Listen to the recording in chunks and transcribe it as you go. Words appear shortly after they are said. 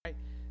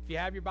you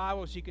have your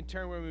Bibles, you can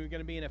turn where we're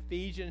going to be in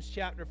Ephesians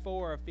chapter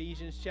 4.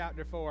 Ephesians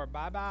chapter 4.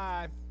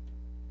 Bye-bye.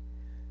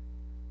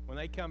 When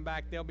they come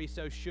back, they'll be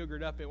so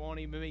sugared up it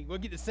won't even be. We'll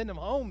get to send them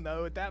home,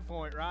 though, at that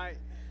point, right?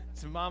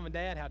 So mom and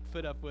dad have to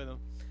put up with them.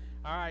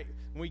 All right,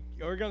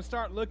 we're going to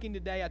start looking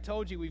today. I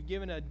told you we've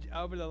given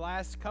over the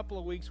last couple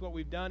of weeks, what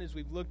we've done is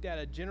we've looked at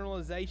a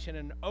generalization,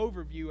 an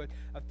overview,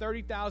 a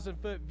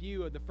 30,000-foot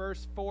view of the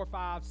first 4,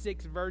 5,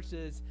 6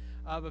 verses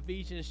of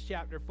Ephesians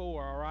chapter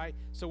 4, all right?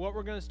 So what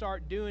we're going to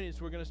start doing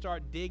is we're going to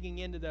start digging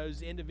into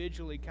those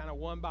individually, kind of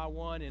one by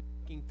one, and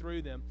looking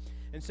through them.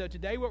 And so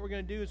today what we're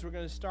going to do is we're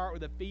going to start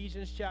with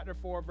Ephesians chapter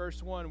 4,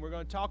 verse 1. We're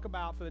going to talk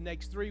about, for the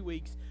next 3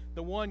 weeks,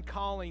 the one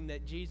calling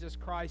that Jesus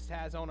Christ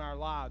has on our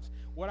lives.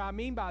 What I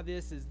mean by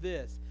this is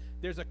this.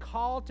 There's a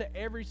call to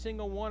every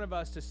single one of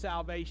us to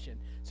salvation.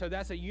 So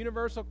that's a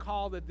universal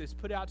call that is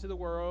put out to the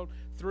world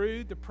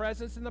through the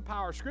presence and the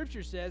power.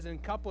 Scripture says in a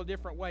couple of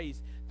different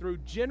ways. Through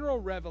general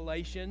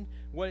revelation,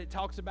 what it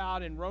talks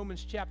about in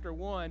Romans chapter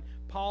 1,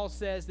 Paul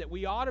says that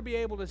we ought to be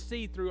able to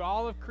see through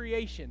all of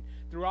creation,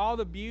 through all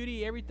the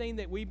beauty, everything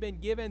that we've been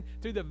given,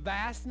 through the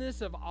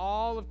vastness of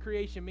all of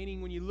creation,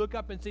 meaning when you look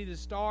up and see the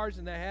stars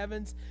and the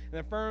heavens and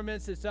the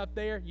firmaments that's up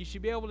there, you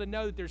should be able to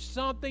know that there's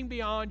something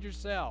beyond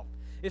yourself.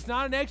 It's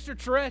not an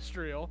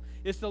extraterrestrial.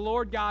 It's the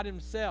Lord God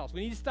himself. We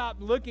need to stop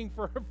looking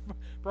for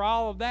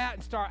all of that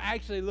and start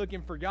actually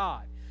looking for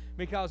God.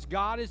 Because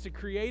God is the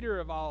creator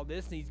of all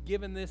this, and he's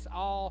given this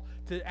all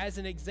as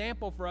an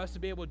example for us to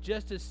be able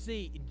just to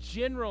see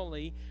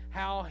generally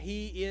how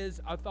he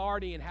is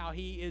authority and how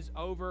he is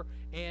over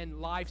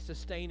and life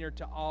sustainer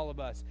to all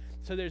of us.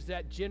 So there's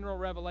that general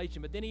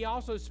revelation. But then he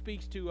also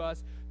speaks to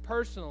us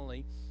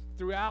personally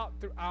throughout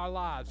our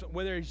lives,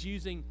 whether it's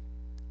using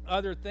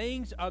other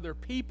things, other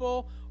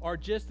people, or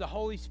just the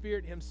Holy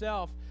Spirit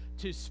himself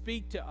to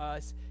speak to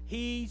us.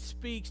 He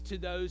speaks to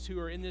those who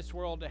are in this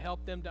world to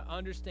help them to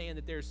understand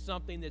that there's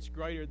something that's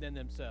greater than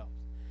themselves.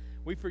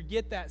 We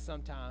forget that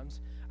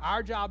sometimes.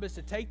 Our job is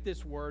to take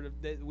this word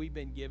that we've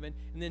been given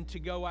and then to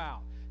go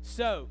out.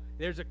 So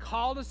there's a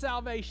call to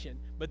salvation,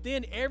 but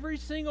then every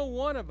single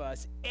one of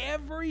us,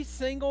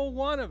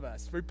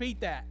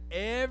 repeat that,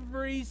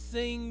 every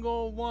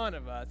single one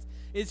of us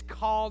is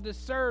called to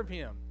serve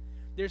him.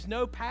 There's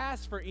no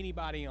pass for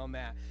anybody on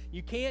that.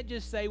 You can't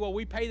just say, well,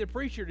 we pay the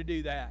preacher to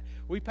do that.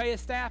 We pay a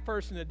staff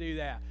person to do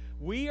that.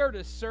 We are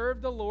to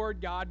serve the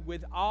Lord God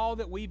with all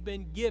that we've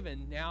been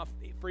given. Now,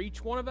 for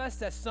each one of us,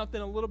 that's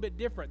something a little bit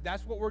different.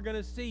 That's what we're going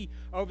to see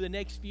over the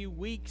next few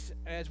weeks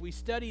as we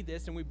study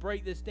this and we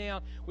break this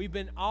down. We've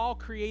been all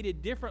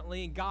created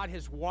differently, and God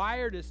has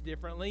wired us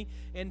differently,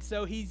 and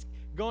so he's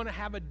going to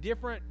have a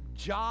different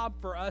job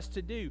for us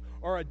to do,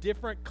 or a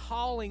different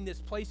calling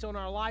that's placed on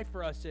our life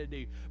for us to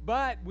do.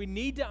 But we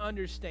need to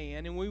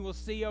understand, and we will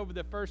see over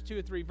the first 2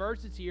 or 3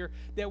 verses here,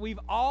 that we've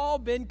all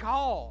been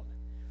called.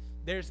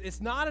 It's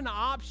not an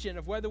option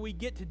of whether we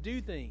get to do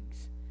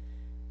things.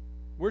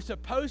 We're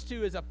supposed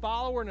to, as a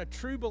follower and a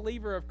true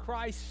believer of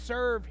Christ,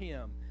 serve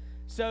him.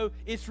 So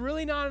it's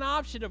really not an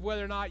option of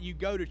whether or not you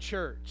go to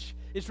church.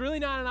 It's really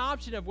not an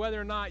option of whether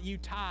or not you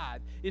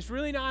tithe. It's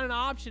really not an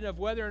option of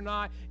whether or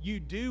not you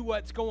do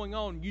what's going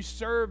on. You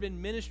serve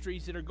in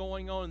ministries that are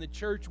going on in the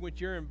church which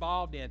you're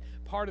involved in,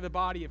 part of the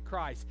body of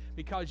Christ,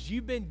 because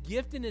you've been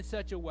gifted in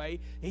such a way,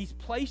 he's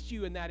placed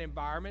you in that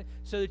environment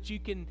so that you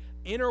can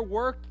enter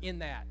work in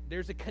that.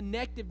 There's a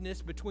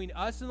connectiveness between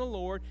us and the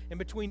Lord and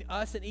between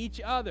us and each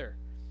other.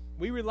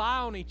 We rely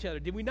on each other.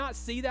 Did we not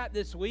see that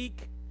this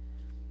week?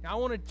 Now, I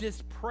want to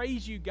just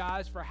praise you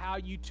guys for how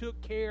you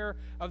took care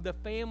of the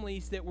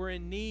families that were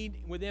in need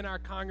within our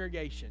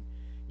congregation.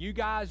 You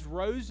guys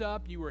rose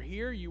up. You were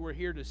here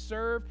to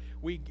serve.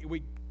 We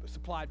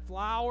supplied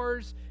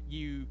flowers.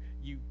 You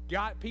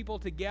got people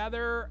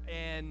together,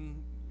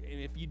 and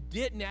if you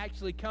didn't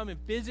actually come and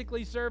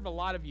physically serve, a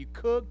lot of you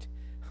cooked.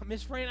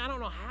 Miss Fran, I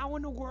don't know how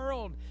in the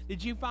world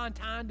did you find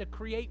time to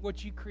create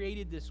what you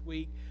created this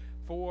week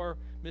for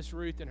Miss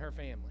Ruth and her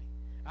family.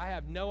 I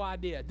have no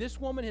idea. This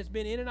woman has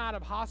been in and out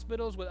of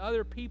hospitals with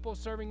other people,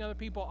 serving other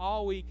people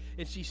all week,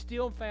 and she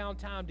still found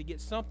time to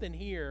get something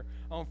here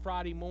on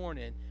Friday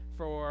morning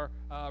for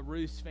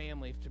Ruth's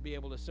family to be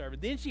able to serve.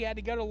 And then she had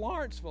to go to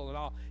Lawrenceville and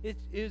all. It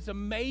is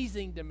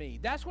amazing to me.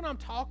 That's what I'm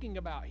talking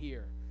about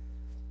here.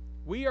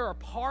 We are a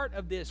part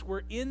of this.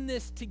 We're in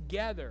this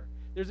together.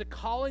 There's a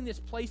calling that's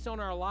placed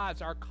on our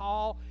lives. Our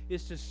call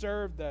is to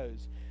serve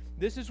those.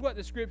 This is what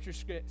the scripture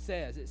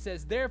says. It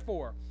says,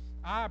 therefore,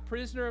 I, a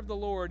prisoner of the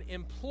Lord,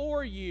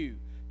 implore you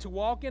to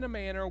walk in a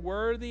manner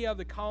worthy of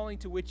the calling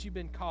to which you've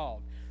been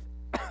called.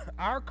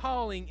 Our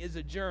calling is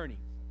a journey.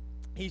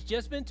 He's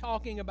just been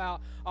talking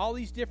about all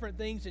these different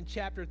things in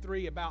chapter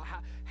 3 about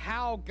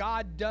how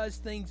God does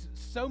things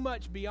so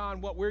much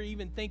beyond what we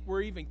even think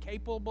we're even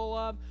capable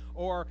of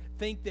or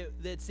think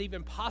that's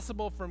even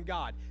possible from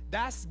God.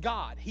 That's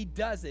God. He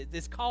does it.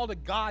 It's called a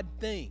God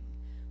thing.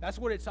 That's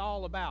what it's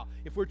all about.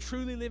 If we're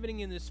truly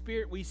living in the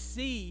Spirit, we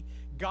see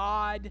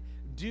God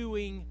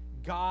doing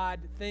God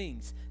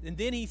things. And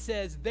then he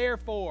says,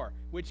 therefore,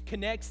 which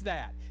connects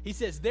that. He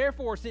says,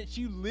 therefore, since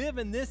you live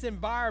in this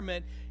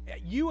environment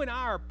You and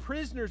I are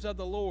prisoners of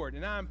the Lord,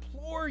 and I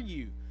implore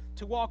you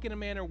to walk in a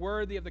manner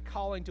worthy of the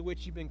calling to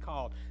which you've been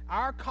called.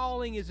 Our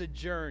calling is a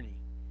journey.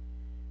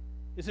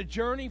 It's a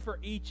journey for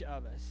each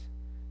of us.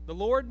 The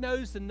Lord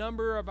knows the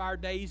number of our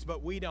days,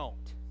 but we don't.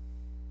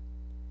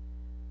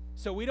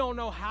 So we don't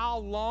know how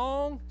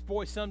long.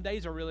 Boy, some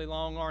days are really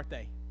long, aren't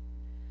they?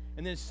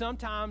 And then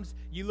sometimes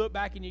you look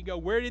back and you go,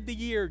 where did the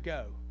year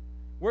go?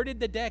 Where did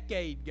the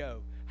decade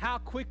go? How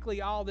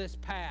quickly all this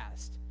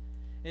passed.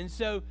 And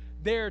so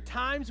there are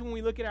times when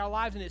we look at our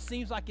lives and it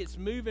seems like it's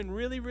moving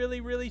really,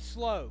 really, really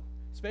slow,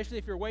 especially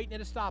if you're waiting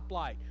at a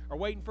stoplight or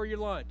waiting for your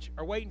lunch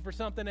or waiting for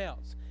something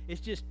else. It's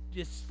just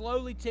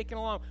slowly ticking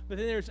along. But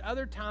then there's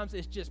other times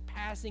it's just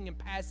passing and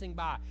passing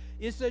by.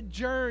 It's a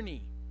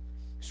journey.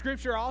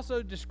 Scripture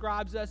also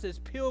describes us as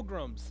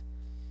pilgrims.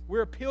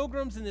 We're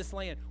pilgrims in this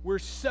land. We're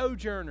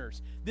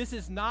sojourners. This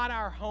is not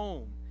our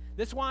home.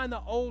 That's why in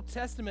the Old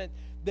Testament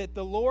that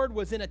the Lord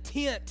was in a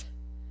tent.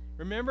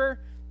 Remember?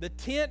 The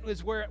tent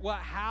was what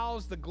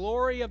housed the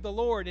glory of the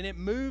Lord, and it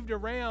moved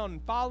around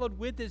and followed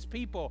with his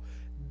people.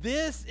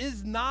 This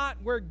is not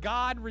where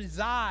God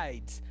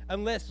resides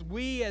unless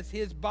we as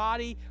his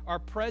body are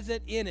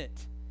present in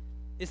it.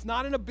 It's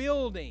not in a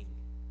building.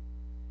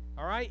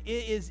 All right?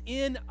 It is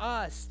in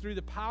us through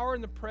the power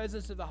and the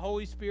presence of the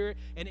Holy Spirit,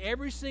 and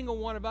every single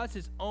one of us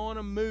is on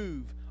a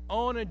move,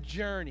 on a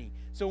journey.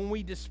 So when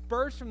we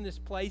disperse from this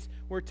place,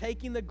 we're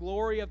taking the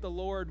glory of the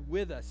Lord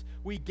with us.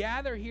 We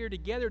gather here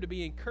together to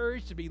be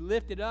encouraged, to be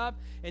lifted up,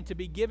 and to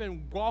be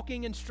given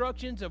walking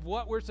instructions of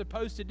what we're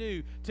supposed to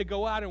do to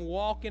go out and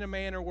walk in a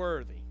manner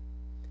worthy.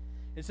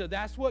 And so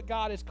that's what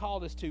God has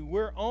called us to.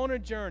 We're on a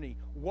journey.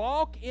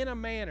 Walk in a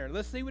manner.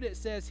 Let's see what it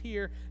says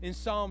here in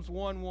Psalms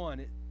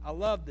 1:1. I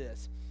love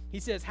this. He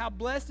says, how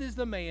blessed is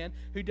the man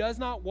who does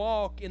not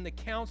walk in the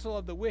counsel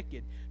of the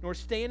wicked, nor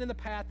stand in the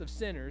path of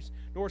sinners,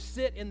 nor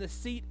sit in the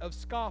seat of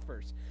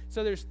scoffers.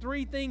 So there's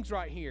three things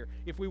right here.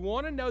 If we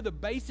want to know the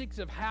basics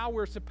of how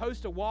we're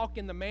supposed to walk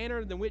in the manner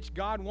in which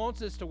God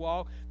wants us to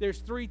walk, there's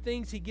three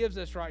things he gives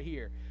us right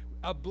here.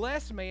 A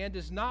blessed man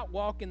does not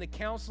walk in the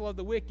counsel of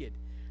the wicked.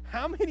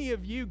 How many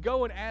of you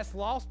go and ask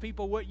lost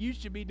people what you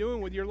should be doing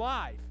with your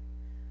life?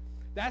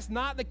 That's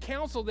not the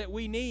counsel that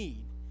we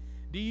need.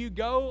 Do you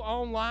go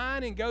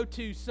online and go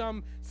to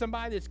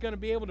somebody that's going to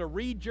be able to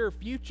read your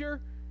future,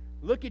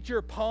 look at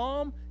your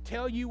palm,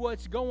 tell you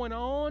what's going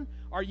on?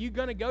 Are you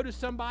going to go to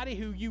somebody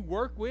who you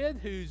work with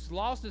who's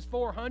lost his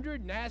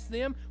 400 and ask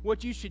them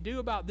what you should do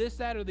about this,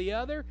 that, or the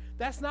other?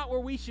 That's not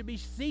where we should be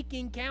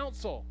seeking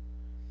counsel.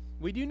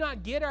 We do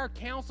not get our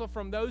counsel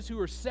from those who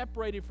are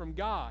separated from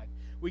God.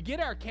 We get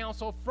our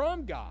counsel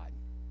from God.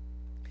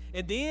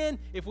 And then,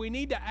 if we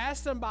need to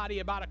ask somebody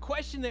about a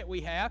question that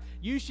we have,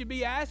 you should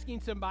be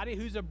asking somebody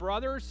who's a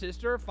brother or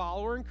sister or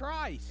follower in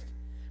Christ.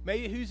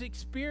 Maybe who's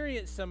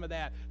experienced some of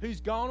that, who's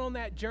gone on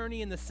that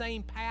journey in the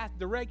same path,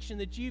 direction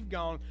that you've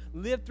gone,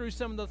 lived through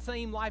some of the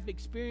same life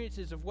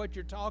experiences of what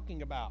you're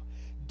talking about.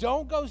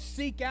 Don't go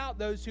seek out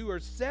those who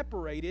are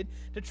separated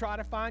to try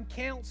to find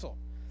counsel.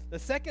 The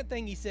second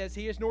thing he says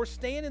here is, nor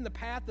stand in the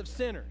path of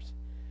sinners.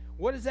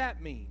 What does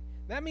that mean?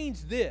 That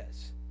means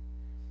this.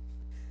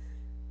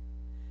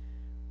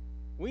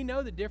 We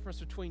know the difference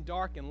between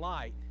dark and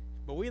light,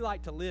 but we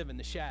like to live in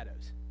the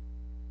shadows.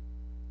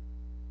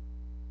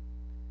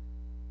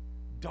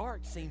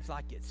 Dark seems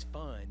like it's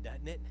fun,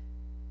 doesn't it?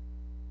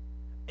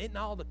 Isn't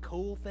all the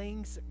cool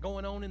things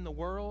going on in the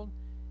world?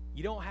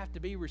 You don't have to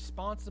be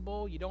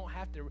responsible. You don't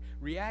have to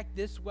react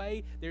this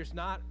way. There's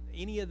not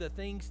any of the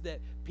things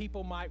that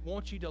people might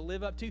want you to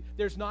live up to.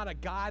 There's not a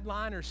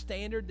guideline or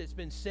standard that's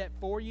been set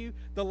for you.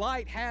 The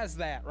light has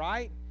that,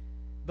 right?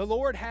 The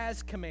Lord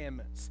has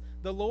commandments.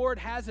 The Lord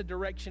has a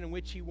direction in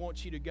which he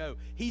wants you to go.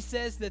 He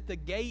says that the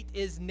gate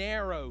is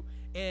narrow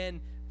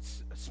and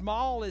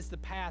small is the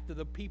path of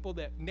the people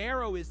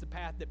narrow is the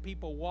path that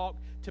people walk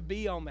to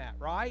be on that,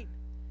 right?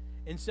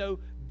 And so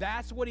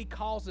that's what he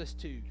calls us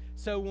to.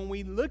 So when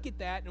we look at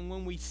that and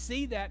when we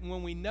see that and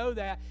when we know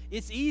that,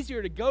 it's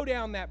easier to go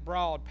down that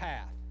broad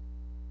path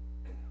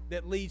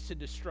that leads to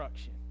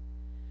destruction.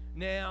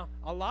 Now,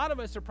 a lot of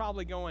us are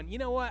probably going, you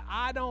know what,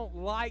 I don't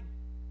like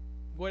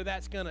where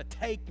that's going to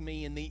take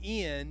me in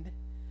the end,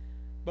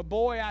 but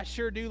boy, I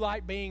sure do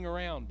like being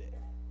around it.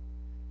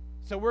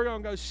 So we're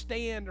going to go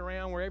stand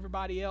around where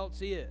everybody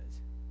else is.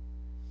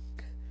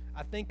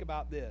 I think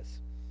about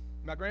this.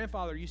 My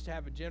grandfather used to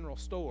have a general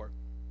store.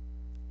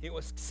 It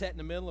was set in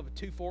the middle of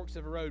two forks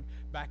of a road.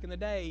 Back in the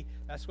day,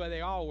 that's where they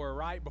all were,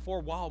 right?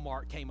 Before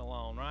Walmart came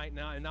along, right?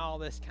 Now, and all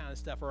this kind of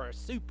stuff, or a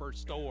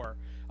superstore,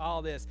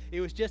 all this. It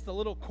was just a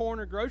little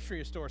corner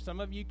grocery store. Some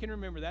of you can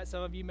remember that.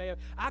 Some of you may have.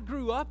 I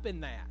grew up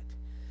in that.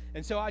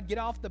 And so I'd get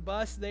off the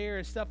bus there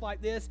and stuff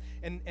like this,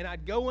 and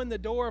I'd go in the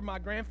door of my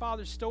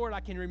grandfather's store, and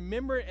I can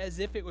remember it as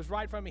if it was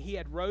right in front of me. He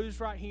had rows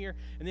right here,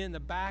 and then in the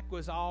back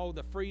was all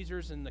the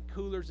freezers and the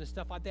coolers and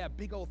stuff like that, a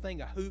big old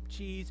thing of hoop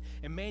cheese.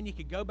 And man, you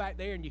could go back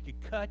there and you could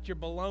cut your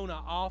bologna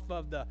off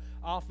of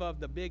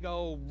the big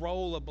old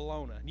roll of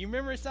bologna. You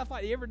remember stuff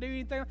like that? You ever do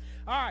anything?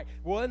 All right.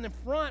 Well, in the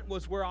front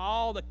was where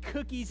all the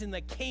cookies and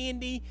the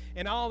candy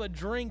and all the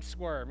drinks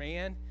were,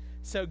 man.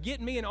 So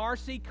getting me an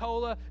RC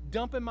Cola,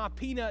 dumping my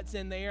peanuts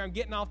in there, I'm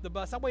getting off the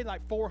bus. I weighed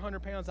like 400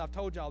 pounds. I've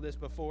told y'all this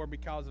before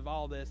because of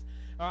all this.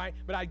 All right,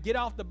 but I'd get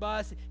off the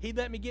bus. He'd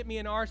let me get me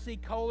an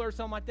RC Cola or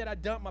something like that.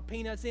 I'd dump my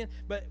peanuts in.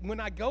 But when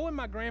I go in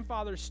my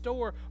grandfather's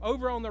store,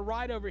 over on the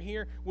right over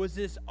here was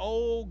this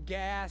old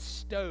gas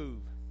stove.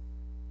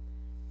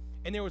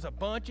 And there was a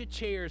bunch of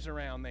chairs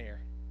around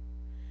there.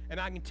 And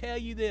I can tell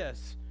you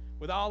this,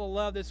 with all the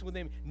love that's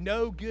within me,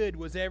 no good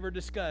was ever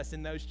discussed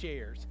in those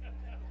chairs.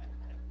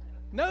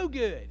 No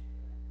good.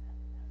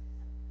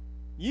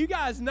 You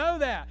guys know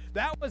that.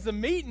 That was a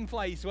meeting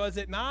place, was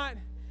it not?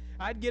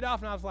 I'd get off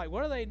and I was like,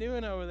 what are they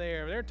doing over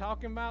there? They're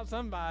talking about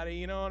somebody,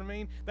 you know what I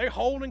mean? They're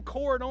holding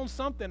court on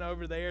something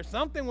over there.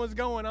 Something was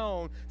going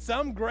on.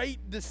 Some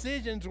great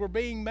decisions were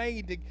being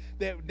made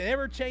that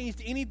never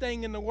changed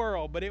anything in the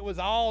world, but it was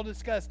all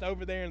discussed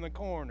over there in the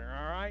corner,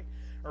 all right?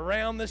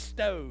 Around the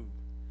stove.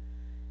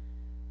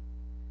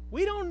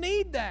 We don't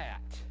need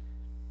that.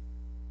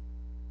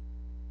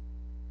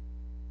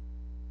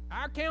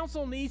 Our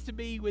counsel needs to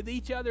be with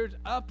each other,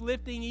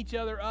 uplifting each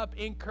other up,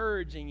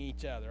 encouraging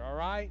each other, all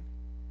right?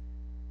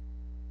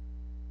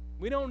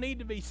 We don't need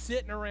to be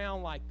sitting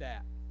around like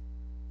that.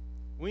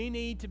 We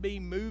need to be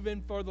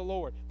moving for the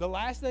Lord. The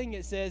last thing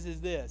it says is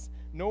this,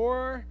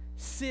 nor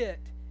sit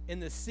in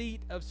the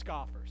seat of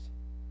scoffers.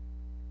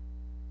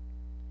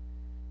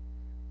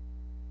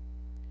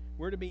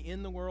 We're to be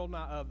in the world,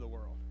 not of the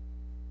world.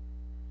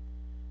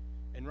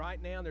 And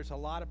right now, there's a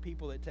lot of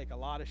people that take a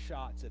lot of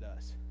shots at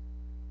us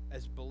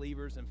as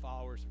believers and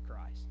followers of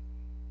Christ.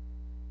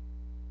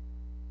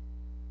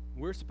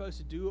 We're supposed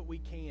to do what we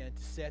can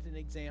to set an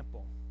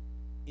example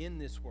in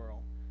this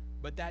world,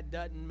 but that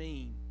doesn't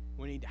mean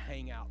we need to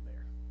hang out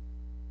there.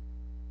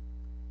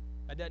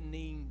 That doesn't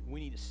mean we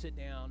need to sit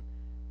down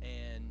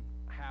and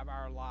have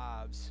our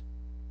lives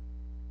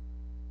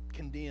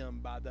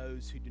condemned by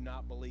those who do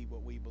not believe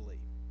what we believe.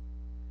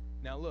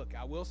 Now look,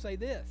 I will say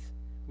this.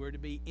 We're to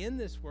be in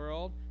this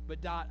world,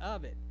 but not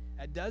of it.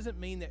 That doesn't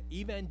mean that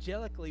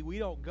evangelically we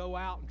don't go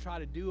out and try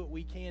to do what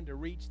we can to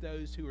reach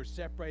those who are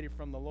separated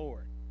from the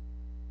Lord.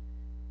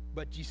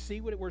 But you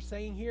see what we're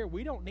saying here?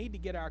 We don't need to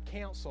get our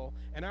counsel,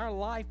 and our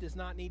life does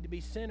not need to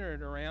be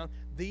centered around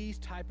these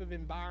type of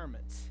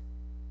environments.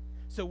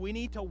 So we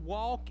need to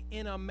walk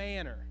in a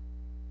manner.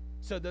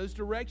 So those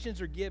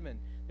directions are given.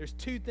 There's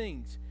two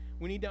things.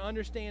 We need to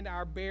understand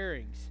our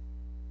bearings.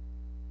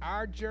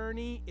 Our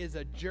journey is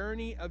a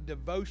journey of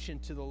devotion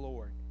to the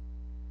Lord.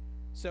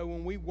 So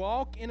when we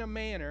walk in a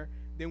manner,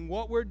 then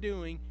what we're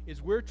doing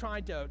is we're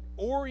trying to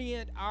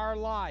orient our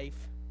life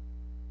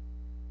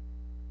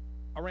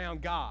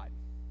around God,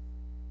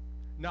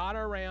 not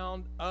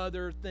around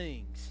other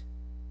things.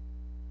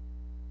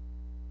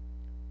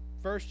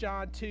 1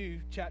 John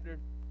 2, chapter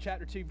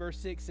 2, verse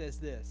 6 says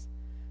this,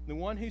 the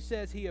one who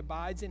says he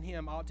abides in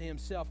him ought to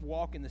himself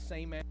walk in the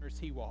same manner as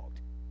he walked.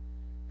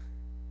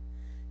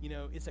 You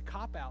know, it's a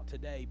cop-out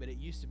today, but it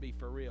used to be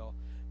for real.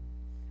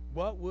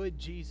 What would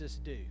Jesus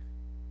do?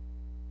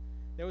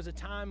 There was a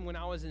time when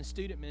I was in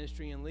student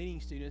ministry and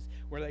leading students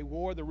where they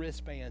wore the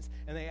wristbands,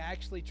 and they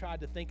actually tried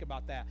to think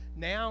about that.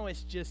 Now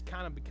it's just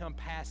kind of become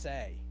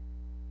passé.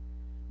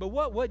 But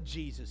what would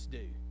Jesus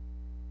do?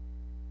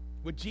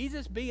 Would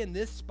Jesus be in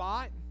this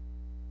spot?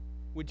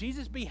 Would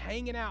Jesus be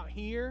hanging out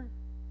here?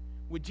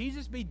 Would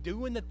Jesus be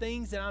doing the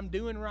things that I'm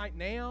doing right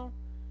now?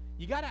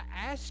 You got to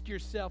ask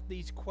yourself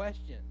these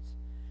questions.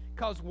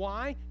 Because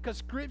why? Because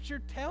Scripture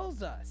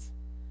tells us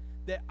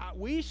that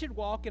we should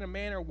walk in a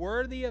manner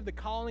worthy of the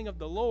calling of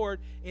the Lord,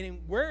 and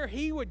where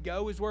He would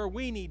go is where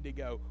we need to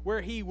go.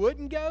 Where He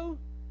wouldn't go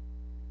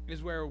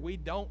is where we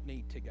don't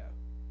need to go.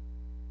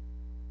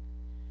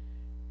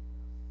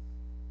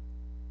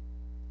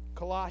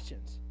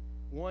 Colossians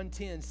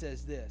 1:10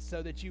 says this,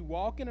 so that you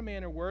walk in a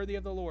manner worthy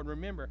of the Lord.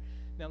 Remember,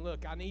 now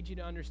look, I need you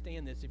to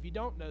understand this. If you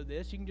don't know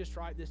this, you can just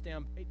write this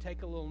down,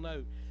 take a little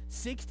note.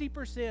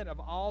 60% of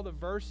all the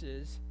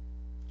verses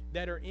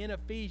that are in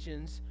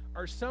Ephesians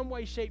are some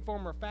way, shape,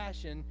 form, or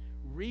fashion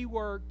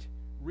reworked,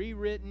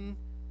 rewritten,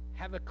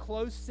 have a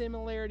close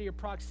similarity or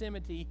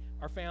proximity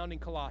are found in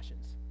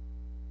Colossians.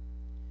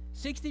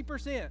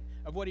 60%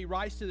 of what he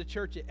writes to the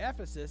church at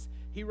Ephesus,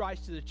 he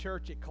writes to the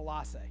church at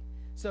Colossae.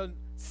 So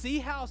see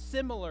how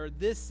similar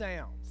this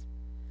sounds.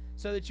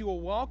 So that you will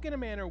walk in a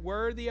manner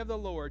worthy of the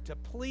Lord, to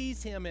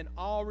please Him in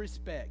all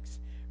respects,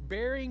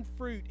 bearing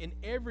fruit in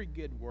every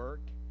good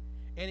work,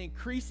 and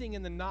increasing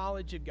in the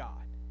knowledge of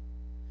God.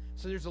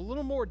 So there's a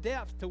little more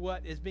depth to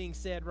what is being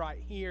said right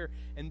here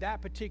in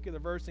that particular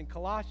verse in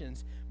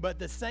Colossians, but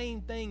the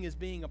same thing is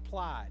being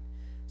applied.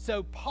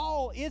 So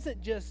Paul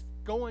isn't just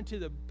going to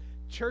the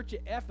church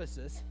at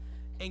Ephesus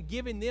and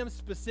giving them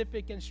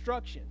specific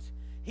instructions.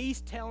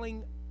 He's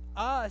telling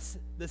us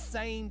the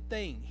same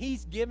thing.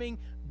 He's giving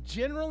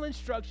general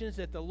instructions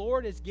that the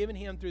Lord has given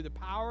him through the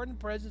power and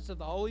presence of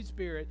the Holy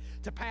Spirit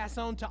to pass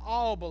on to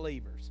all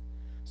believers.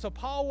 So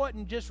Paul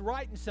wasn't just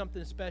writing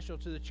something special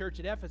to the church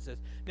at Ephesus.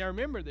 Now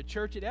remember, the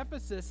church at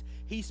Ephesus,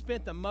 he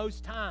spent the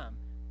most time.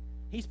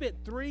 He spent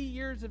 3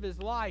 years of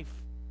his life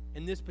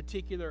in this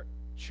particular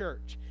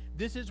church.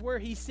 This is where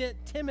he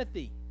sent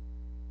Timothy.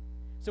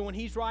 So when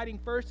he's writing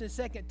 1st and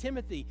 2nd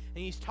Timothy,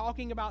 and he's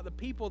talking about the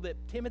people that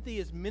Timothy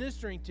is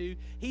ministering to,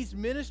 he's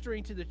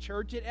ministering to the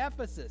church at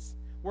Ephesus,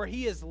 where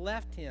he has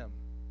left him.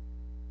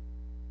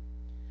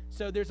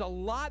 So there's a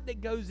lot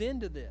that goes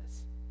into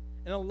this,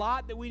 and a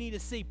lot that we need to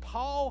see.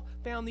 Paul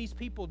found these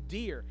people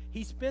dear.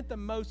 He spent the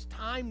most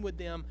time with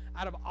them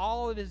out of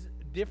all of his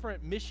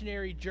different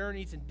missionary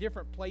journeys and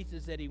different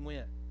places that he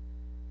went.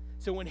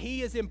 So when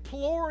he is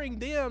imploring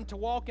them to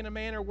walk in a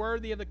manner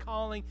worthy of the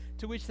calling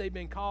to which they've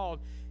been called,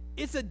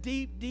 it's a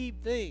deep,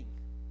 deep thing.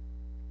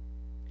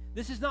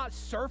 This is not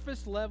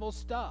surface level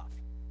stuff.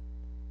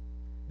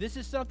 This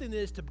is something that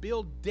is to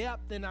build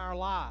depth in our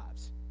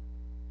lives.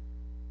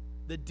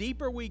 The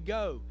deeper we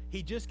go,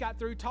 he just got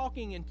through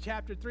talking in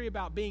chapter 3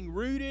 about being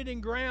rooted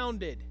and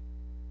grounded.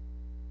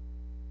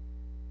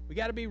 We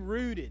got to be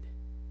rooted.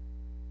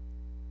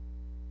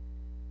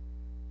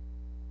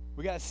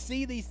 We got to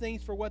see these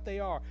things for what they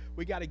are.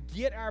 We got to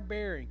get our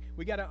bearing.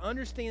 We got to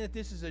understand that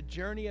this is a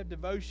journey of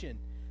devotion,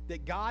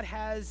 that God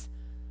has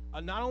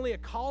not only a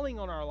calling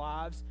on our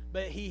lives,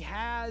 but he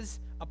has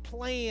a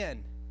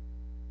plan.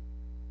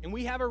 And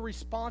we have a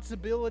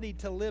responsibility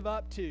to live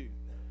up to.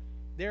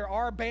 There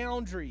are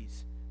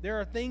boundaries. There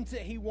are things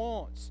that he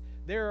wants.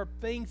 There are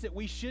things that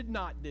we should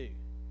not do.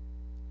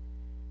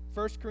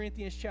 1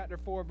 Corinthians chapter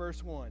 4,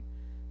 verse 1.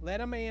 Let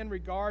a man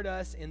regard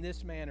us in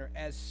this manner,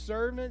 as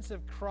servants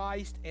of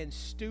Christ and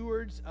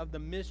stewards of the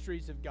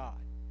mysteries of God.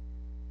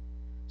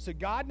 So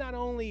God not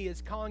only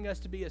is calling us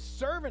to be a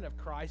servant of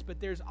Christ,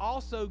 but there's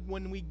also,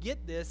 when we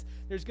get this,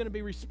 there's going to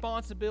be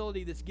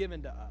responsibility that's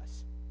given to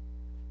us.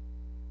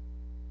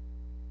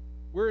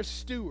 We're a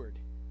steward.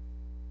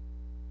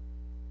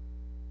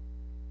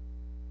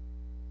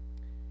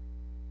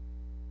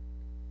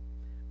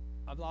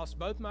 I've lost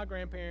both my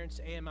grandparents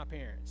and my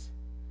parents.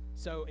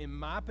 So in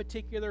my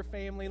particular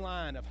family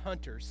line of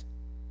hunters,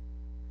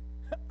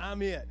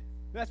 I'm it.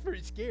 That's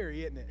pretty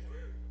scary, isn't it?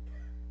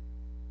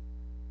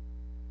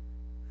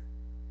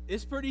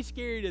 It's pretty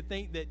scary to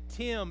think that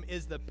Tim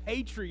is the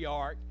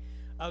patriarch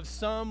of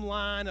some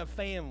line of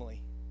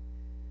family.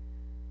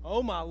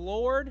 Oh my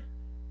Lord,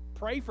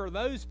 pray for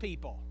those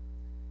people.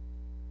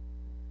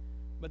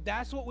 But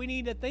that's what we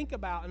need to think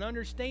about and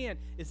understand,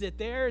 is that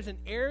there is an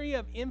area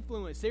of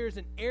influence, there is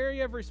an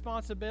area of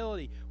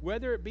responsibility,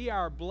 whether it be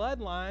our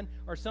bloodline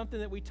or something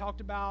that we talked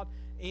about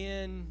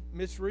in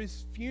Miss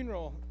Ruth's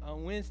funeral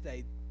on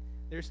Wednesday.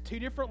 There's two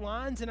different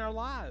lines in our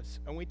lives,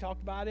 and we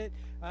talked about it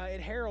at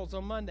Harold's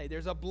on Monday.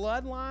 There's a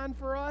bloodline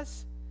for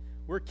us.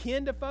 We're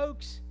kin to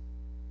folks.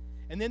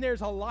 And then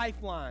there's a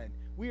lifeline.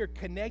 We are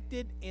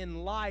connected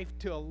in life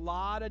to a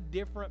lot of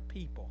different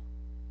people.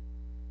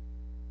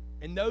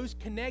 And those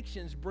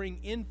connections bring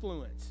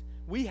influence.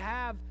 We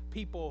have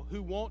people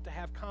who want to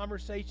have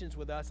conversations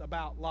with us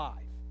about life.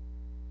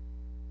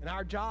 And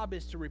our job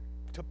is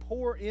to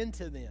pour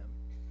into them.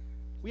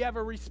 We have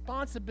a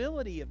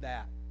responsibility of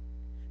that.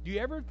 Do you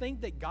ever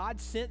think that God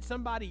sent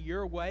somebody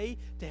your way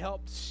to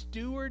help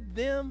steward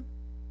them?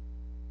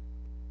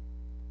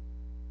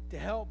 To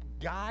help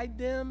guide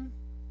them?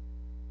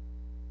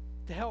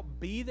 To help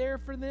be there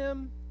for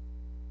them?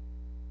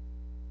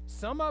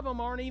 Some of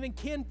them aren't even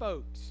kin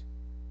folks.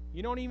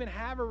 You don't even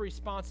have a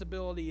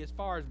responsibility as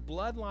far as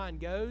bloodline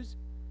goes.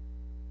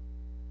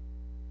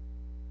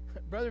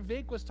 Brother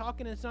Vic was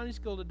talking in Sunday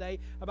school today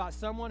about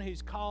someone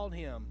who's called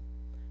him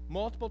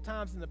multiple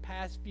times in the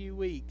past few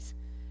weeks.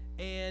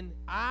 And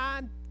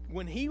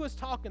when he was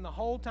talking the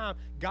whole time,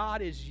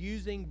 God is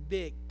using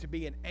Vic to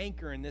be an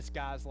anchor in this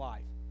guy's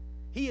life.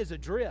 He is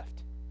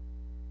adrift.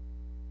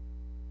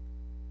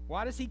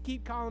 Why does he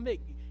keep calling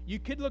Vic? You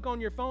could look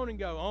on your phone and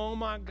go, oh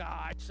my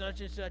God,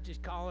 such and such is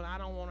calling. I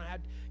don't want to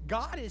have...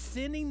 God is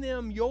sending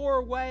them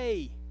your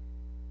way.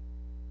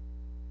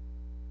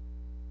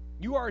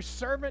 You are a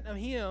servant of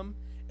him,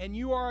 and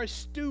you are a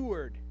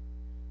steward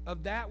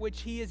of that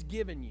which he has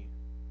given you.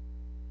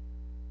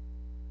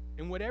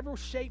 In whatever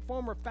shape,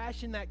 form, or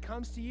fashion that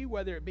comes to you,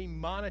 whether it be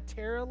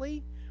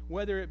monetarily,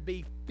 whether it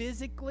be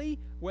physically,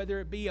 whether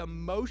it be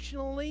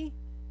emotionally,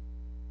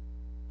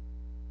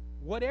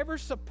 whatever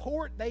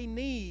support they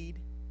need,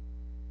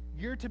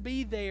 you're to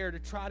be there to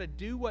try to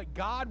do what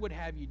God would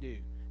have you do.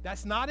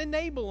 That's not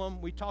enable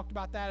them. We talked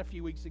about that a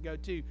few weeks ago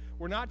too.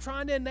 We're not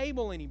trying to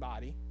enable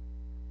anybody.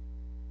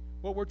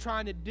 What we're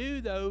trying to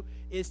do, though,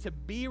 is to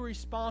be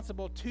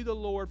responsible to the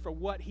Lord for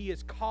what he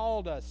has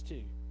called us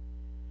to.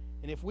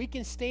 And if we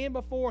can stand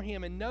before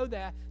him and know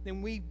that,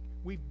 then we've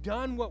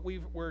done what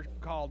we're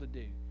called to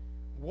do.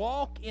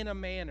 Walk in a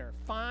manner.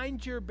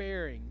 Find your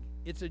bearing.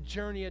 It's a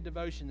journey of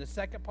devotion. The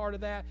second part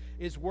of that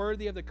is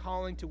worthy of the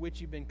calling to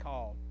which you've been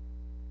called.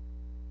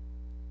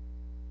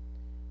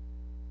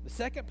 The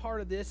second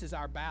part of this is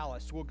our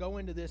ballast. We'll go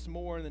into this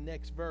more in the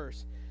next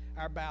verse.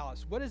 Our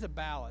ballast. What is a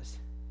ballast?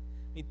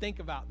 I mean, think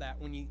about that.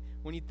 When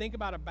you think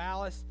about a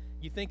ballast,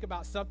 you think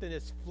about something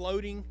that's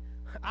floating.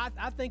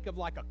 I think of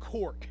like a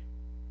cork.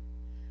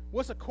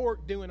 What's a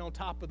cork doing on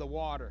top of the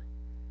water?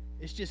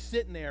 It's just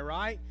sitting there,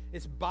 right?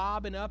 It's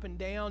bobbing up and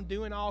down,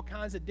 doing all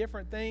kinds of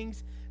different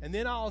things. And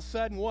then all of a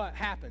sudden, what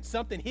happens?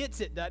 Something hits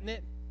it, doesn't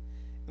it?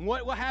 And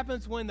what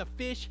happens when the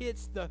fish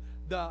hits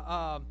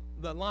the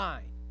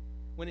line?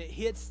 When it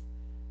hits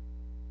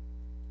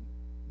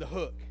the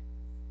hook?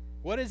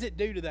 What does it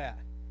do to that?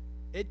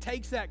 It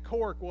takes that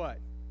cork, what?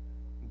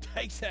 It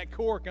takes that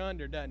cork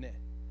under, doesn't it?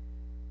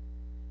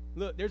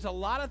 Look, there's a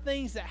lot of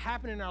things that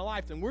happen in our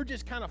life, and we're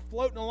just kind of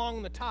floating along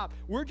on the top.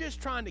 We're just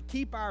trying to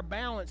keep our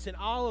balance in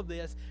all of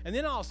this, and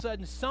then all of a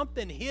sudden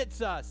something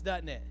hits us,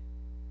 doesn't it?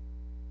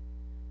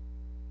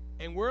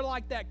 And we're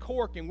like that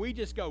cork, and we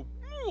just go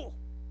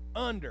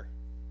under.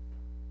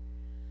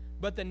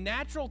 But the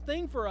natural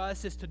thing for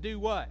us is to do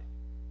what?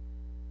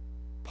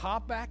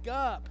 Pop back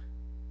up.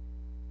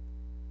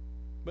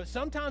 But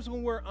sometimes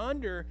when we're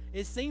under,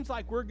 it seems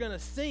like we're going to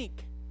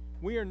sink.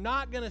 We are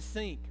not going to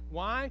sink.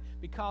 Why?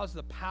 Because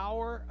the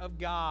power of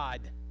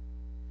God,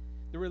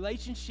 the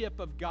relationship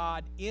of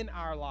God in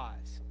our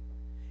lives.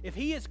 If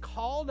He has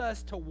called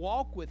us to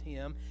walk with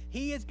Him,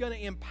 He is going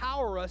to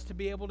empower us to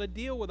be able to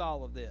deal with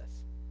all of this.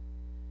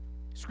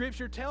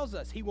 Scripture tells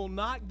us He will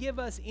not give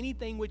us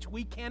anything which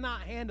we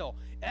cannot handle.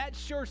 That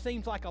sure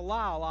seems like a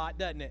lie a lot,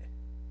 doesn't it?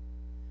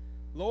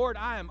 Lord,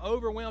 I am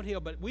overwhelmed here,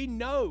 but we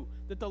know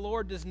that the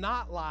Lord does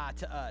not lie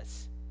to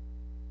us,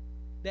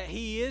 that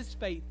He is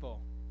faithful,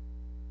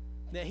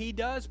 that He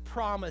does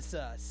promise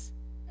us,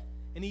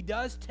 and He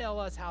does tell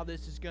us how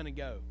this is going to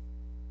go.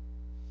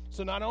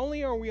 So not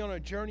only are we on a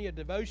journey of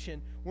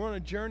devotion, we're on a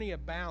journey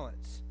of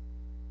balance,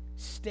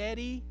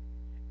 steady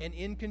and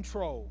in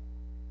control.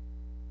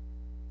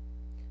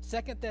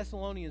 2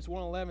 Thessalonians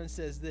 1:11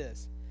 says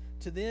this,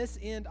 "To this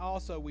end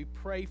also we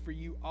pray for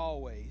you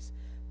always,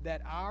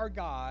 that our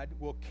God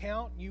will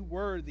count you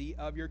worthy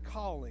of your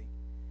calling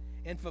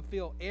and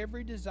fulfill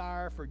every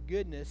desire for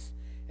goodness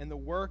and the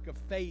work of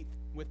faith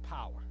with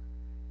power."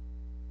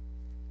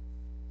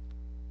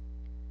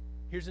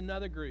 Here's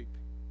another group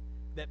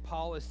that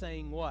Paul is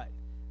saying what?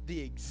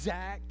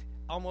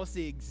 Almost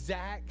the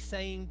exact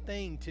same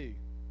thing to.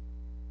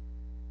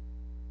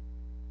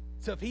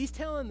 So if he's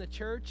telling the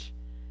church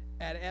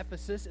at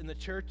Ephesus and the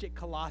church at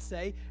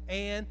Colossae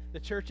and the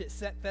church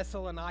at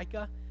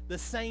Thessalonica the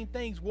same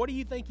things, what do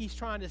you think he's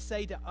trying to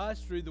say to us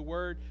through the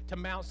word to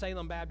Mount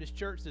Salem Baptist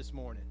Church this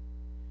morning?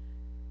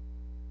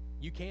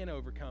 You can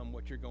overcome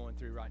what you're going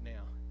through right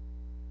now.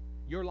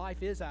 Your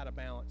life is out of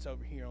balance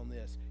over here on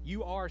this.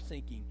 You are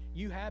sinking.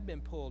 You have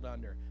been pulled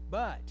under.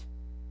 But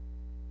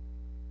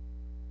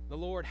the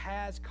Lord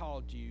has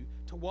called you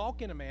to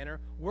walk in a manner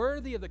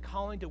worthy of the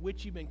calling to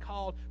which you've been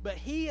called. But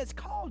He has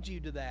called you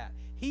to that.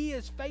 He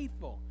is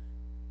faithful.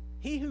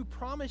 He who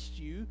promised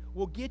you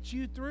will get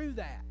you through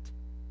that.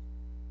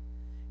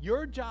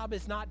 Your job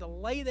is not to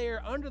lay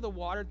there under the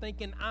water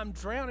thinking, I'm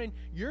drowning.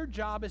 Your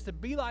job is to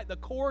be like the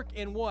cork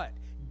and what?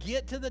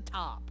 Get to the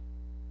top.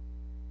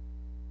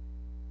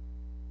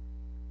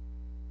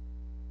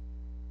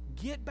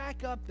 Get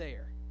back up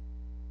there.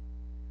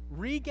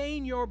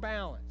 Regain your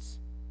balance.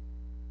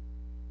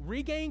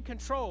 Regain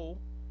control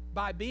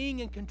by being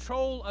in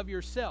control of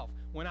yourself.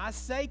 When I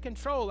say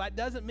control, that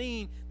doesn't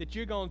mean that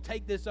you're going to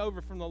take this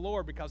over from the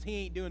Lord because He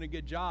ain't doing a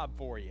good job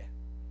for you.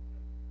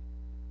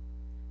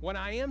 What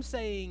I am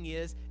saying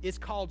is, it's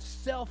called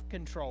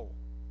self-control.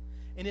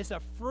 And it's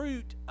a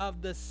fruit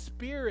of the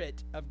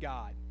Spirit of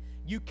God.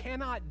 You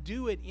cannot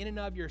do it in and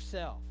of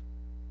yourself.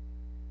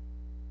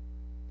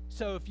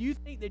 So if you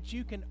think that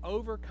you can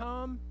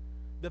overcome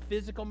the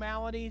physical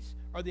maladies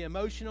or the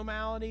emotional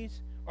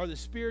maladies or the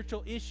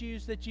spiritual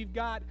issues that you've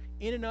got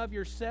in and of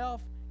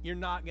yourself, you're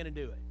not going to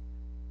do it.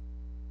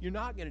 You're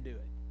not going to do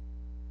it.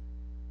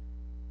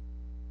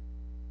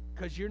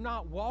 Because you're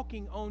not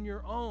walking on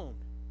your own.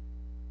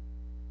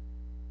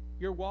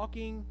 You're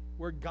walking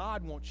where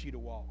God wants you to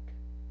walk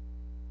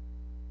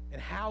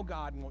and how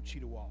God wants you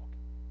to walk.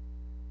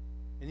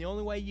 And the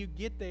only way you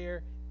get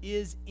there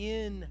is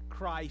in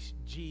Christ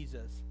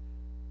Jesus.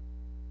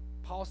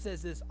 Paul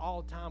says this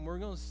all the time. We're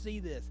going to see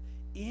this.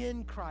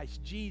 In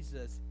Christ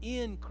Jesus,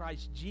 in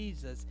Christ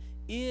Jesus,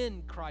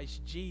 in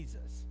Christ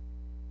Jesus.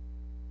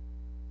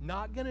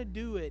 Not going to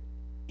do it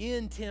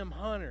in Tim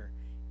Hunter,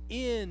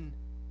 in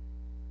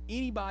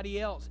anybody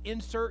else.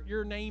 Insert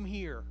your name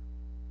here.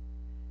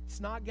 It's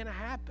not going to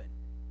happen.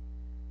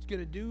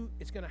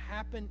 It's going to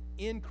happen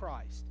in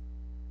Christ.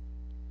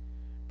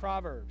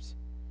 Proverbs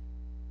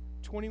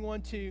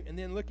 21:2, and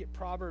then look at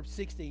Proverbs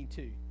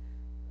 16:2.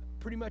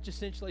 Pretty much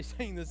essentially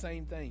saying the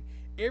same thing.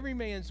 Every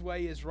man's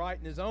way is right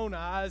in his own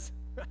eyes.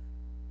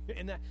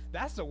 And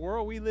that's the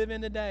world we live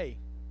in today.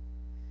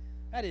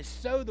 That is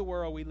so the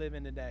world we live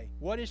in today.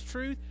 What is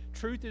truth?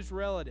 Truth is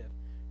relative.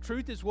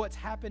 Truth is what's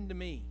happened to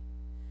me.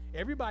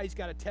 Everybody's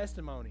got a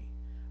testimony.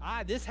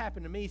 This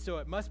happened to me, so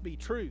it must be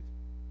truth.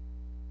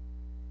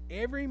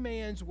 Every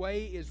man's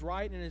way is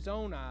right in his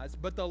own eyes,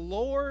 but the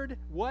Lord,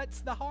 what's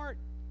the heart?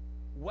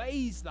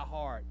 Weighs the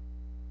heart.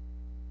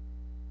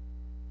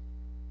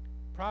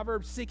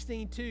 Proverbs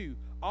 16:2,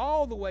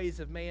 all the ways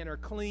of man are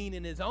clean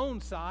in his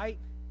own sight,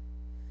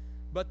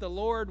 but the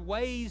Lord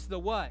weighs the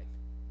what?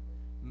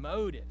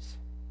 Motives.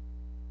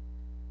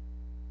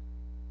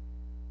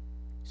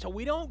 So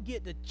we don't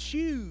get to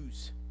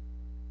choose.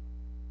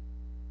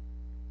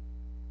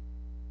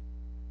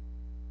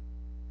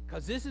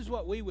 Because this is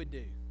what we would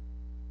do.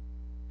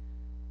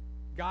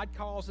 God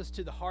calls us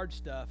to the hard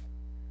stuff.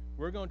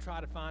 We're going to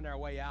try to find our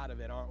way out of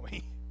it, aren't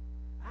we?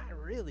 I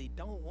really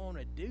don't want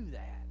to do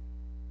that.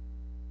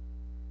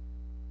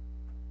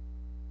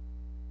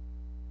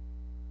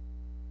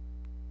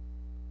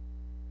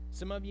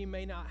 Some of you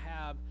may not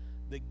have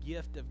the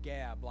gift of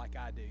gab like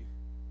I do.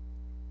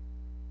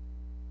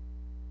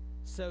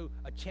 So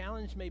a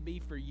challenge may be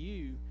for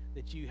you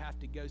that you have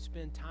to go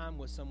spend time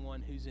with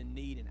someone who's in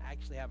need and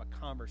actually have a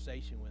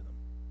conversation with them.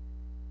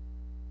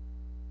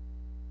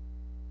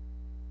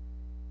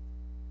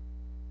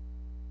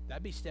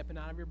 That'd be stepping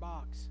out of your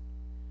box.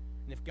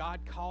 And if God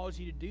calls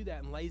you to do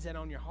that and lays that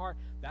on your heart,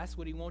 that's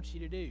what he wants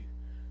you to do.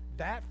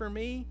 That, for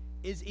me,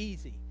 is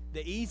easy.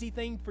 The easy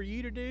thing for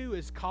you to do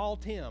is call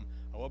Tim.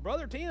 Oh, well,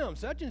 Brother Tim,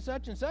 such and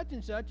such and such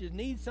and such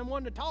needs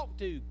someone to talk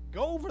to.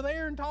 Go over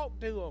there and talk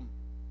to them.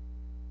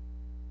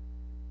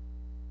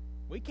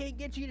 We can't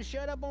get you to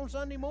shut up on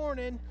Sunday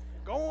morning.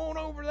 Go on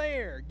over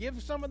there.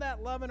 Give some of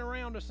that loving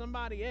around to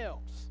somebody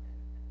else.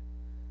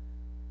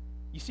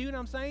 You see what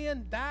I'm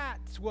saying?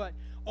 That's what.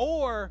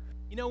 Or,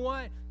 you know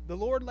what? The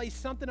Lord lays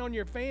something on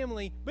your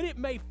family, but it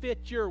may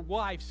fit your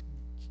wife's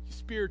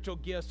spiritual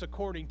gifts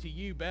according to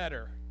you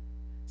better.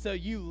 So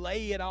you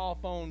lay it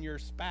off on your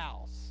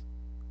spouse.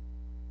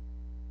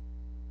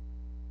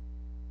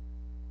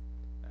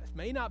 That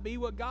may not be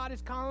what God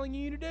is calling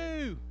you to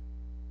do.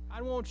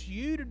 I want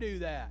you to do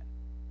that.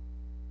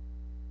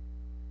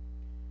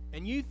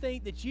 And you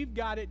think that you've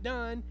got it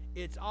done,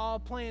 it's all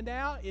planned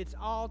out, it's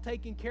all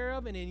taken care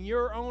of, and in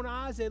your own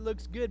eyes it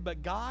looks good.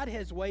 But God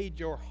has weighed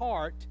your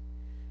heart,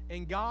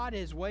 and God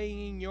is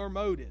weighing your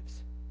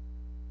motives.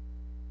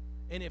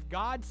 And if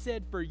God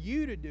said for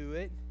you to do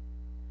it,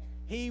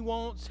 he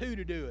wants who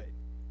to do it?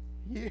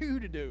 You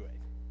to do it.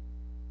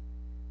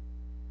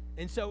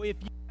 And so if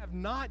you have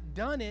not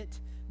done it,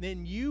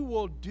 then you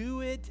will do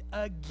it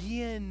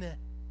again.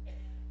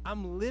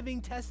 I'm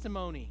living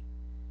testimony.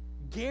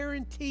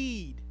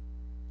 Guaranteed.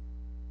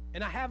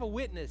 And I have a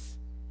witness.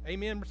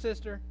 Amen,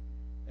 sister?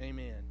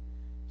 Amen.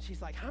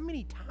 She's like, how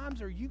many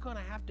times are you going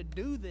to have to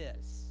do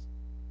this?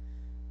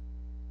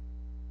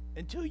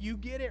 Until you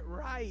get it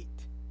right.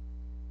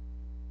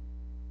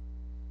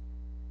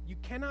 You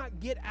cannot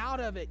get out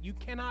of it. You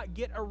cannot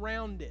get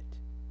around it.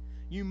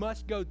 You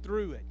must go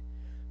through it.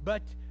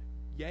 But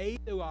yea,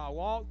 though I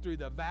walk through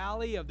the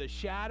valley of the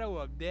shadow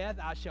of death,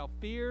 I shall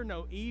fear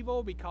no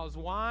evil, because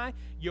why?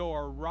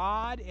 Your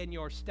rod and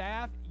your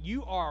staff,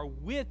 you are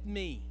with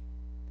me.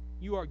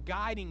 You are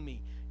guiding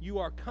me. You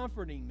are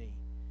comforting me.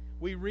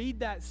 We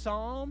read that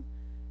psalm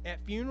at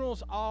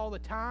funerals all the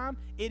time.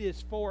 It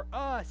is for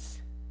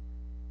us.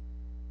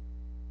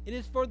 It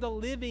is for the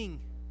living.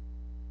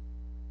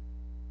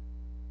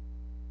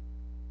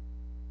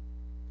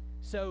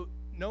 So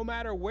no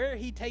matter where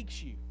he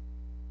takes you,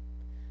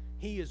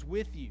 he is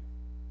with you.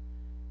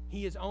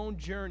 He is on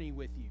journey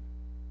with you.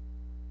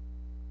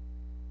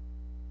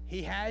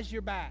 He has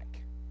your back,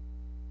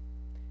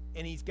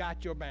 and he's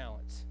got your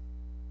balance.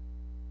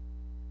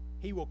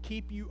 He will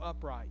keep you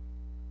upright.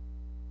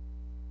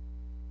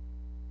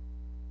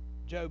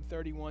 Job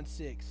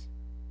 31:6.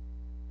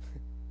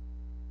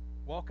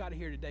 Walk out of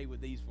here today with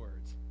these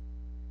words.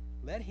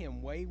 Let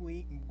him weigh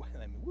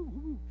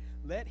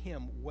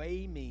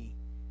me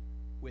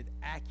with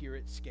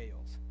accurate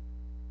scales,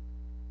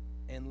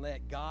 and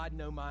let God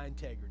know my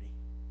integrity.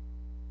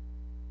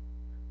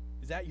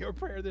 Is that your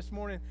prayer this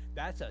morning?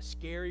 That's a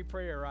scary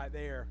prayer right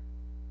there.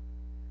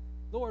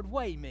 Lord,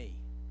 weigh me.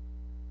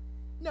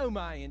 Know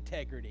my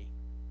integrity.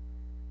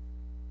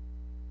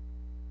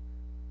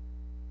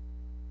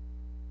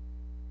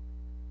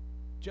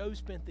 Job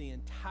spent the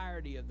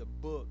entirety of the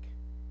book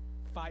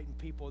fighting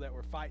people that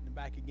were fighting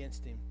back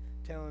against him,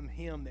 telling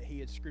him that he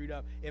had screwed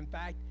up. In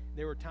fact,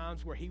 there were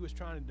times where he was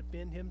trying to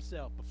defend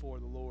himself before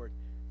the Lord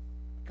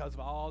because of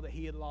all that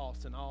he had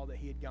lost and all that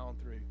he had gone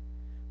through.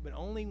 But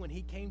only when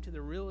he came to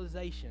the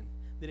realization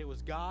that it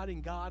was God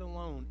and God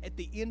alone, at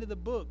the end of the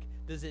book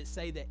does it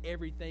say that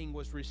everything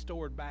was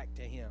restored back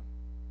to him.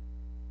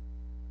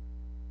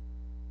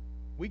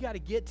 We got to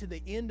get to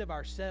the end of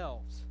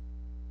ourselves.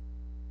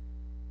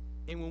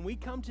 And when we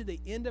come to the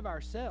end of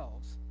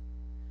ourselves,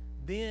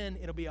 then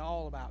it'll be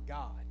all about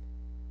God.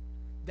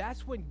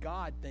 That's when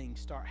God things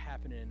start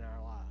happening in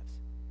our lives.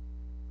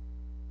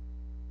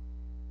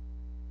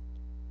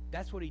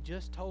 That's what he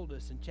just told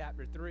us in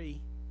chapter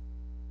 3.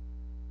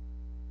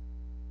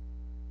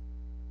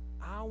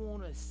 I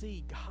want to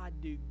see God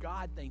do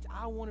God things.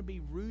 I want to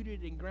be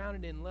rooted and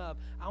grounded in love.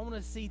 I want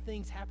to see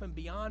things happen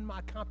beyond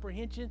my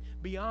comprehension,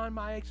 beyond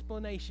my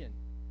explanation.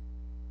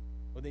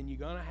 Well, then you're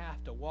going to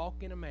have to walk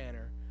in a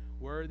manner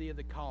worthy of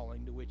the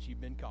calling to which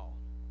you've been called.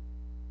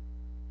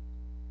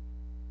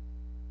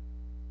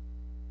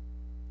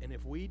 And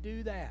if we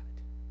do that,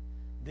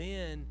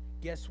 then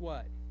guess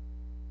what?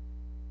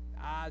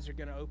 The eyes are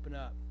going to open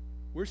up.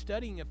 We're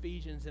studying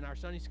Ephesians in our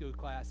Sunday school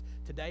class.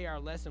 Today our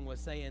lesson was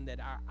saying that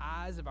our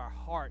eyes of our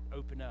heart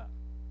open up.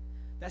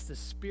 That's the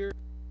spirit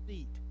of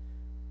deceit.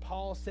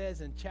 Paul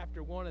says in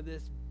chapter 1 of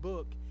this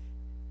book,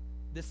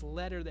 this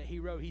letter that he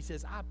wrote, he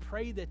says, I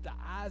pray that the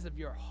eyes of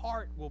your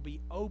heart will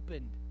be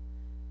opened.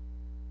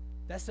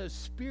 That's so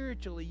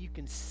spiritually you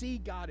can see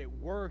God at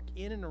work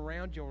in and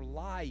around your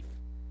life.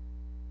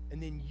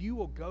 And then you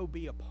will go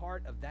be a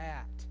part of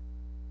that.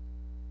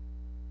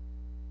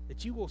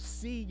 That you will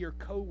see your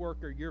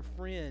coworker, your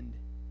friend,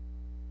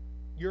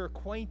 your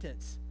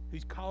acquaintance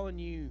who's calling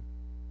you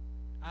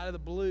out of the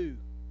blue,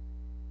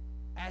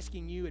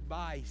 asking you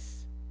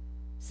advice,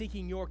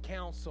 seeking your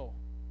counsel,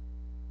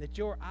 that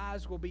your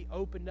eyes will be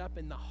opened up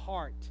in the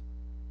heart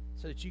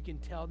so that you can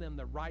tell them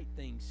the right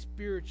things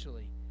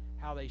spiritually,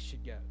 how they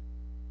should go,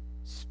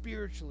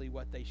 spiritually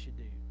what they should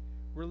do,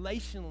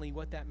 relationally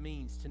what that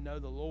means to know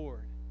the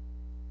Lord,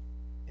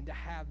 and to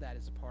have that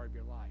as a part of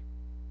your life.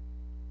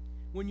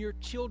 When your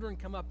children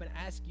come up and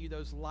ask you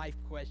those life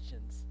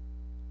questions,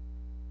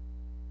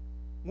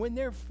 when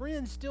their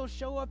friends still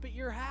show up at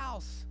your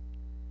house.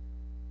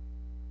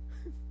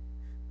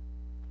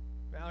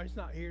 Valerie's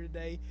not here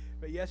today,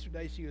 but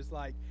yesterday she was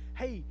like,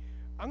 hey,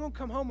 I'm going to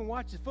come home and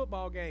watch the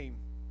football game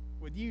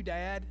with you,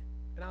 Dad.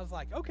 And I was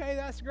like, okay,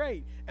 that's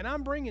great. And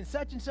I'm bringing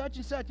such and such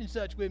and such and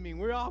such with me. And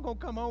we're all going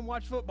to come home and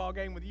watch football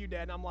game with you,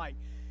 Dad. And I'm like,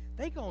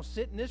 they going to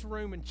sit in this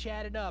room and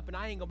chat it up, and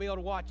I ain't going to be able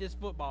to watch this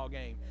football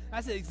game.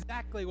 That's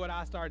exactly what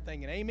I started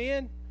thinking.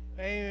 Amen?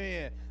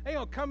 Amen. They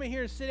going to come in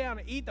here and sit down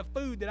and eat the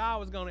food that I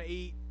was going to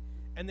eat,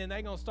 and then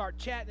they going to start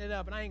chatting it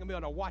up, and I ain't going to be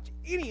able to watch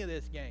any of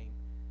this game.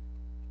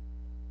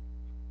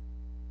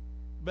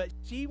 But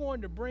she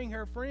wanted to bring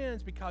her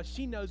friends because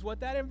she knows what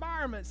that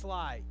environment's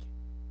like.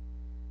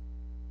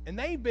 And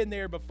they've been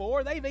there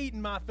before. They've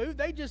eaten my food.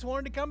 They just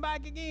wanted to come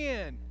back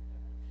again.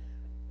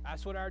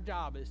 That's what our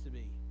job is to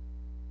be.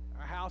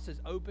 Our house is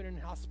open and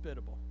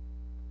hospitable.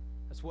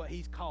 That's what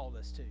He's called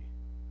us to.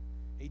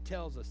 He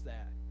tells us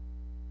that.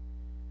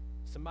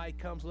 Somebody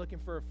comes looking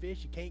for a fish,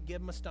 you can't give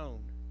them a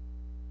stone.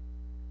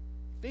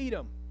 Feed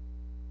them.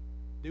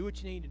 Do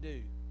what you need to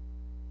do.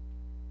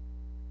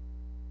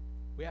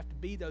 We have to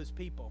be those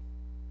people,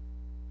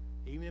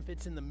 even if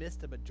it's in the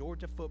midst of a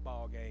Georgia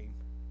football game.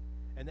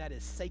 And that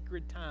is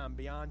sacred time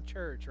beyond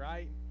church,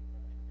 right?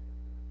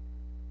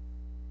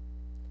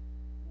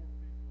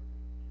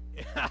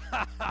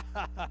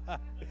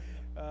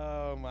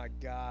 Oh my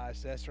gosh,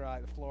 that's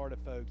right. The Florida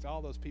folks,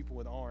 all those people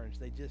with orange,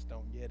 they just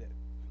don't get it.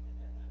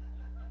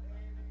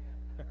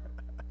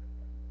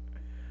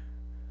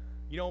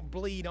 You don't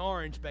bleed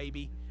orange,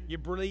 baby. You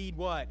bleed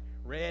what?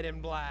 Red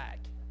and black.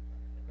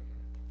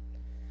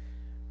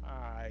 All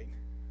right.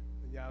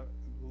 Yeah,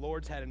 the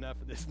Lord's had enough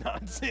of this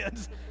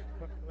nonsense.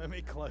 Let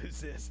me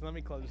close this. Let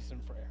me close this in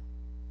prayer.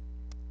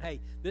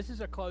 Hey, this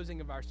is a closing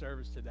of our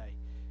service today.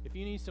 If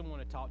you need someone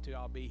to talk to,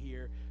 I'll be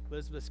here.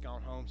 Elizabeth's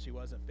gone home. She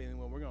wasn't feeling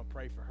well. We're going to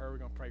pray for her. We're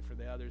going to pray for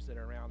the others that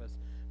are around us.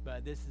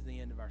 But this is the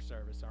end of our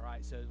service, all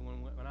right? So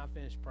when I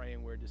finish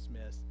praying, we're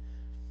dismissed.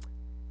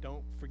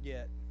 Don't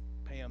forget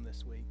Pam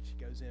this week.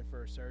 She goes in for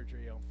her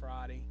surgery on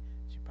Friday.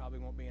 She probably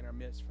won't be in our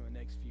midst for the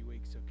next few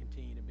weeks, so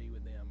continue to be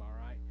with them, all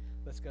right?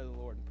 Let's go to the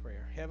Lord in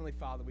prayer. Heavenly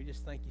Father, we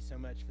just thank you so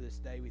much for this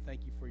day. We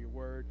thank you for your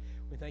word.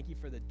 We thank you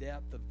for the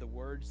depth of the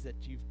words that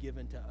you've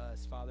given to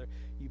us, Father.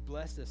 You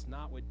blessed us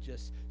not with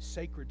just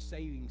sacred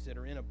sayings that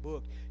are in a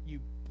book. You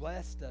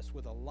blessed us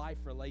with a life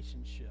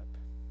relationship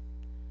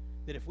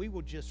that if we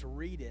will just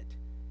read it,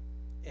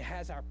 it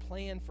has our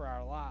plan for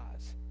our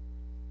lives.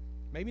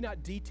 Maybe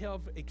not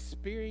detailed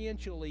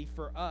experientially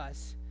for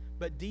us,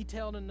 but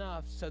detailed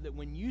enough so that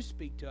when you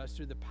speak to us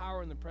through the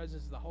power and the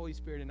presence of the Holy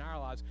Spirit in our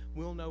lives,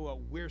 we'll know what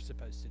we're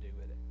supposed to do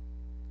with it.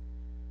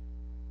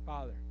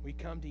 Father, we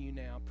come to you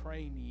now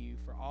praying to you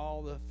for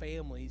all the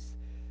families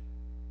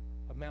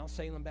of Mount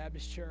Salem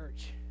Baptist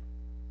Church.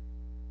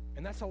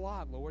 And that's a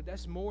lot, Lord.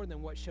 That's more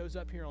than what shows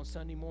up here on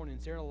Sunday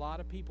mornings. There are a lot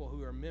of people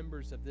who are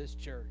members of this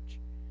church.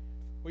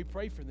 We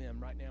pray for them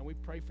right now. We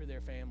pray for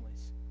their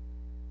families.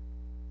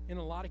 In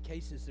a lot of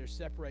cases, they're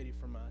separated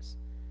from us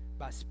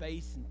by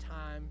space and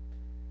time.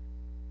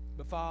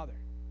 But Father,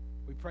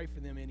 we pray for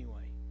them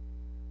anyway.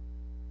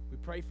 We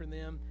pray for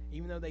them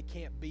even though they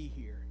can't be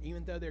here,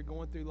 even though they're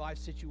going through life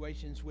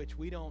situations which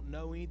we don't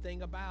know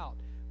anything about.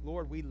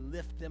 Lord, we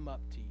lift them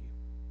up to you.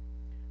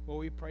 Lord,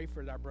 we pray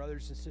for our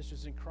brothers and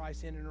sisters in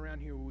Christ in and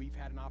around here where we've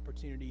had an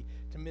opportunity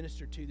to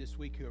minister to this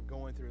week who are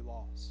going through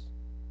loss.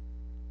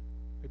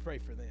 We pray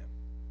for them.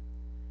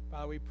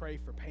 Father, we pray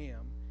for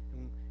Pam,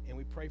 and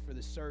we pray for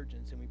the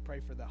surgeons, and we pray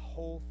for the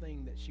whole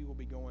thing that she will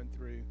be going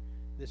through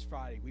this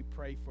Friday. We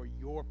pray for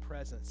your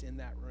presence in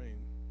that room,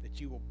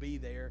 that you will be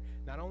there,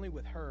 not only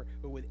with her,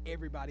 but with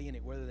everybody in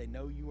it, whether they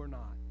know you or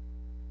not.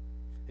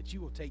 That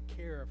you will take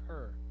care of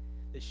her,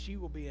 that she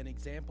will be an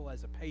example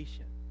as a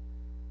patient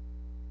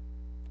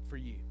for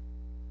you.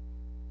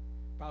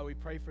 Father, we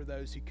pray for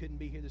those who couldn't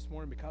be here this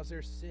morning because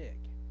they're sick,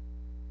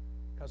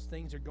 because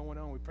things are going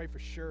on. We pray for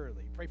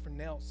Shirley, pray for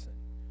Nelson,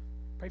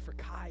 pray for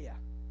Kaya.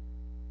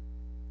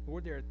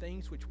 Lord, there are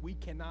things which we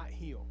cannot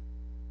heal,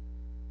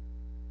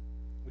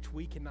 which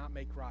we cannot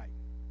make right.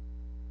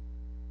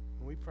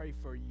 And we pray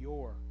for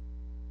your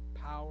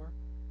power,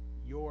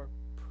 your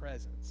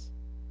presence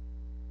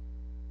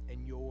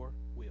and your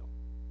will.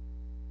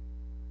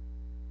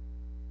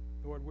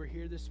 Lord, we're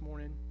here this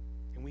morning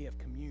and we have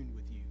communed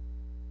with you.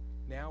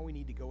 Now we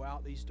need to go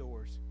out these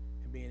doors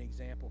and be an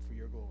example for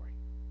your glory.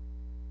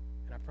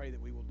 And I pray that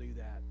we will do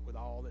that with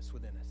all that's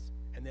within us,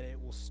 and that it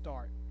will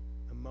start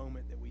the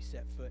moment that we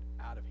set foot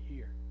out of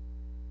here.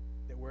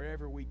 That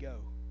wherever we go,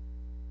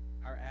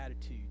 our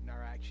attitude and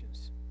our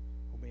actions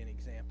will be an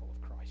example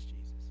of Christ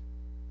Jesus.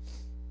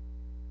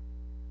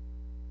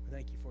 We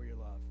thank you for your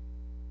love.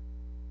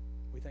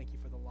 We thank you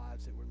for the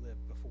lives that were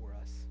lived before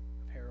us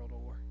of Harold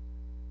Orr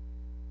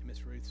and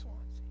Miss Ruth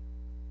Swansea.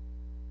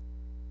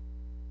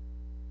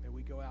 May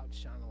we go out and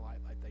shine a light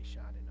like they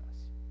shine in us.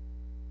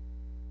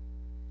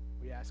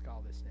 We ask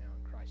all this now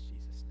in Christ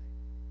Jesus'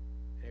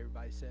 name. And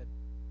everybody said,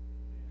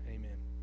 Amen.